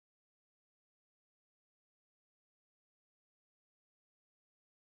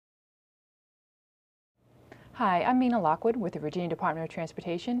Hi, I'm Mina Lockwood with the Virginia Department of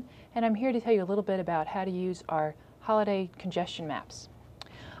Transportation, and I'm here to tell you a little bit about how to use our holiday congestion maps.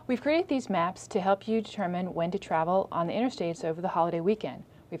 We've created these maps to help you determine when to travel on the interstates over the holiday weekend.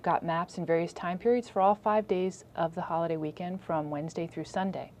 We've got maps in various time periods for all 5 days of the holiday weekend from Wednesday through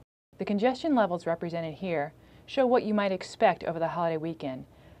Sunday. The congestion levels represented here show what you might expect over the holiday weekend.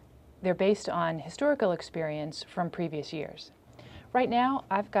 They're based on historical experience from previous years. Right now,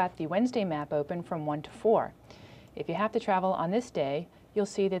 I've got the Wednesday map open from 1 to 4. If you have to travel on this day, you'll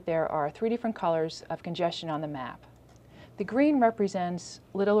see that there are 3 different colors of congestion on the map. The green represents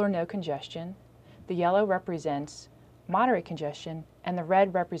little or no congestion, the yellow represents moderate congestion, and the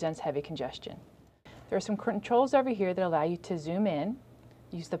red represents heavy congestion. There are some controls over here that allow you to zoom in,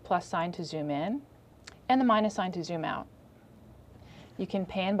 use the plus sign to zoom in, and the minus sign to zoom out. You can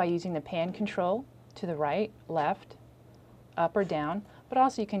pan by using the pan control to the right, left, up or down, but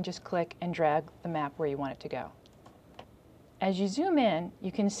also you can just click and drag the map where you want it to go. As you zoom in,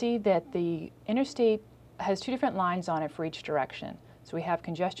 you can see that the interstate has 2 different lines on it for each direction. So we have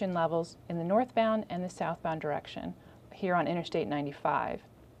congestion levels in the northbound and the southbound direction here on Interstate 95.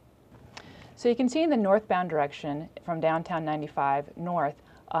 So you can see in the northbound direction from downtown 95 north,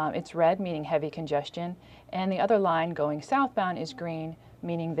 it's red, meaning heavy congestion, and the other line going southbound is green,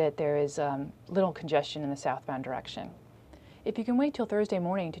 meaning that there is little congestion in the southbound direction. If you can wait till Thursday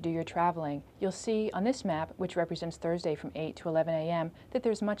morning to do your traveling, you'll see on this map, which represents Thursday from 8 to 11 a.m., that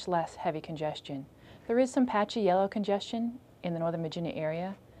there's much less heavy congestion. There is some patchy yellow congestion in the Northern Virginia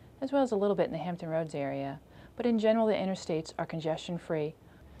area, as well as a little bit in the Hampton Roads area, but in general the interstates are congestion-free.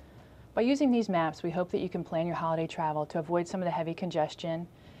 By using these maps, we hope that you can plan your holiday travel to avoid some of the heavy congestion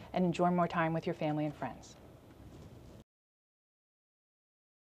and enjoy more time with your family and friends.